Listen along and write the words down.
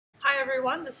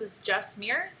everyone, this is Jess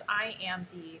Mears. I am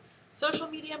the social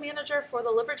media manager for the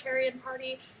Libertarian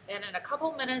Party, and in a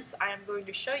couple minutes I am going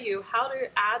to show you how to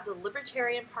add the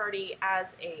Libertarian Party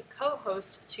as a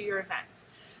co-host to your event.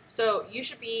 So you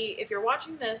should be, if you're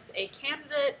watching this, a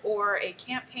candidate or a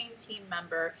campaign team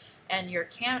member, and your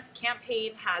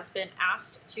campaign has been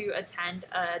asked to attend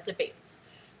a debate.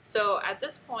 So at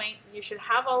this point, you should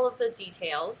have all of the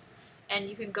details, and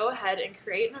you can go ahead and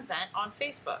create an event on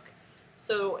Facebook.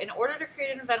 So in order to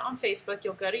create an event on Facebook,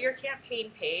 you'll go to your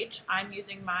campaign page. I'm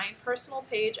using my personal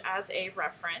page as a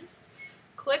reference.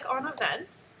 Click on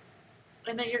events,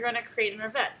 and then you're going to create an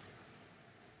event.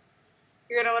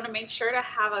 You're going to want to make sure to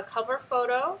have a cover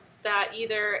photo that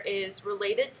either is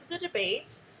related to the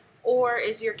debate or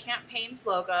is your campaign's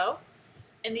logo.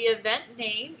 In the event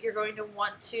name, you're going to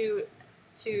want to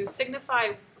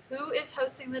signify who is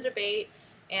hosting the debate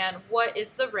and what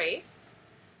is the race.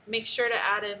 Make sure to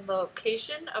add in the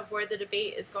location of where the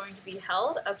debate is going to be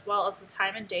held, as well as the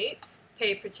time and date.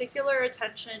 Pay particular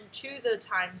attention to the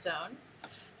time zone.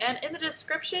 And in the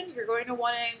description, you're going to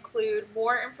want to include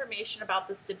more information about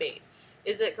this debate.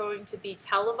 Is it going to be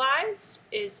televised?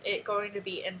 Is it going to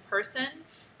be in person?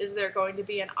 Is there going to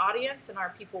be an audience, and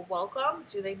are people welcome?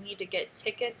 Do they need to get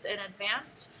tickets in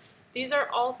advance? These are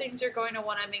all things you're going to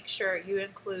want to make sure you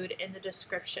include in the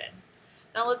description.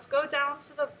 Now let's go down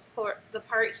to the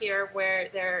part here where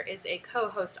there is a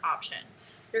co-host option.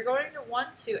 You're going to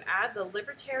want to add the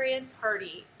Libertarian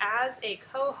Party as a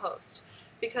co-host,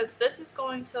 because this is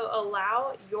going to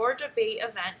allow your debate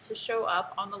event to show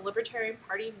up on the Libertarian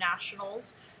Party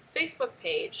Nationals Facebook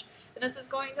page, and this is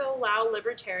going to allow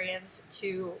libertarians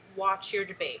to watch your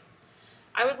debate.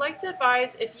 I would like to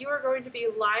advise, if you are going to be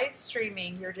live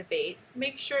streaming your debate,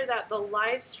 make sure that the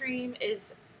live stream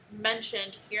is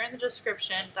mentioned here in the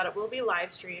description, that it will be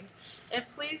live streamed, and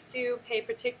please do pay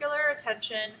particular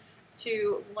attention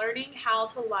to learning how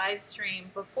to live stream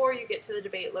before you get to the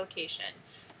debate location.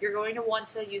 You're going to want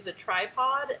to use a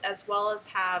tripod, as well as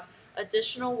have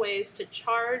additional ways to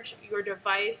charge your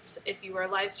device. If you are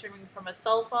live streaming from a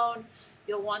cell phone,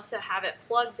 you'll want to have it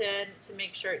plugged in to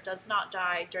make sure it does not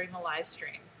die during the live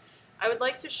stream. I would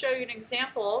like to show you an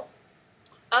example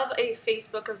of a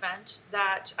Facebook event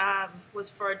that was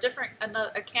for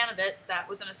a candidate that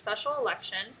was in a special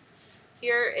election.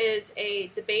 Here is a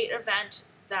debate event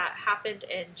that happened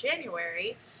in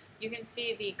January. You can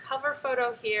see the cover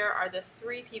photo here are the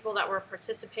 3 people that were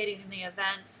participating in the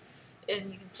event,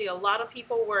 and you can see a lot of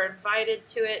people were invited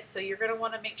to it, so you're going to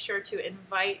want to make sure to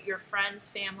invite your friends,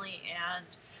 family,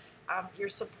 and your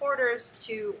supporters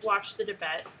to watch the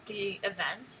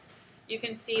event. You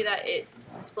can see that it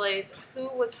displays who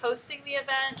was hosting the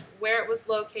event, where it was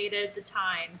located, the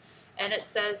time, and it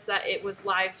says that it was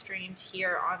live streamed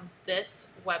here on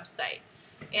this website.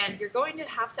 And you're going to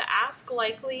have to ask,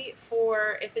 likely,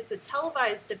 for, if it's a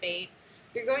televised debate,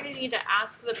 you're going to need to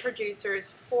ask the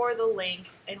producers for the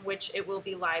link in which it will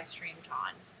be live streamed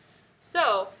on.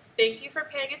 So, thank you for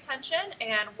paying attention,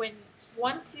 and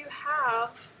once you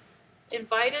have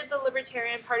invited the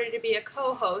Libertarian Party to be a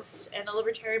co-host and the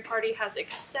Libertarian Party has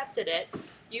accepted it,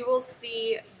 you will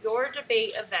see your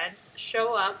debate event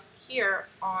show up here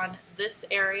on this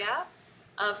area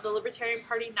of the Libertarian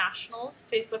Party Nationals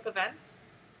Facebook events.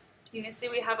 You can see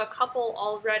we have a couple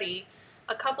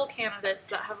candidates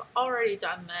that have already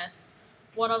done this.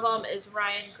 One of them is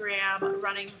Ryan Graham,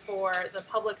 running for the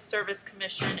Public Service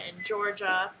Commission in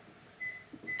Georgia.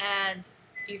 And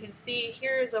you can see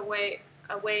here's a way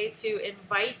to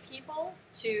invite people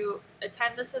to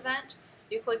attend this event.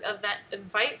 You click event,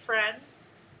 invite friends,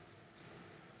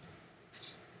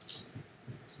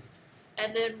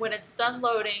 and then when it's done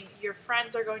loading, your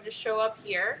friends are going to show up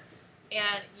here,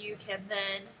 and you can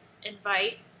then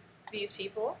invite these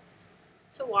people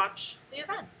to watch the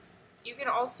event. You can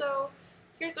also,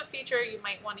 here's a feature you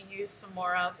might want to use some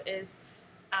more of, is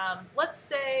let's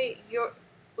say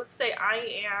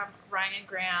I am Ryan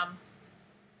Graham,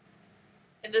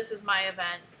 and this is my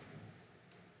event.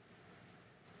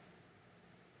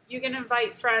 You can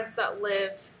invite friends that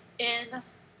live in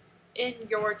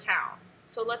your town.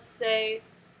 So let's say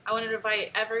I want to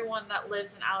invite everyone that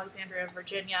lives in Alexandria,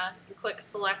 Virginia. You click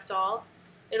select all.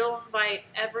 It'll invite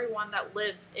everyone that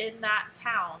lives in that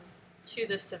town to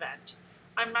this event.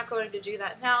 I'm not going to do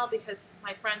that now because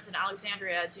my friends in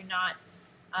Alexandria do not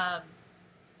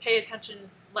pay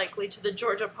attention likely to the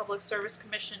Georgia Public Service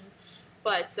Commission,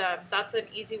 but that's an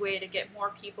easy way to get more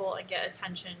people and get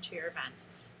attention to your event.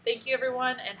 Thank you,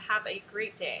 everyone, and have a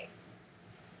great day.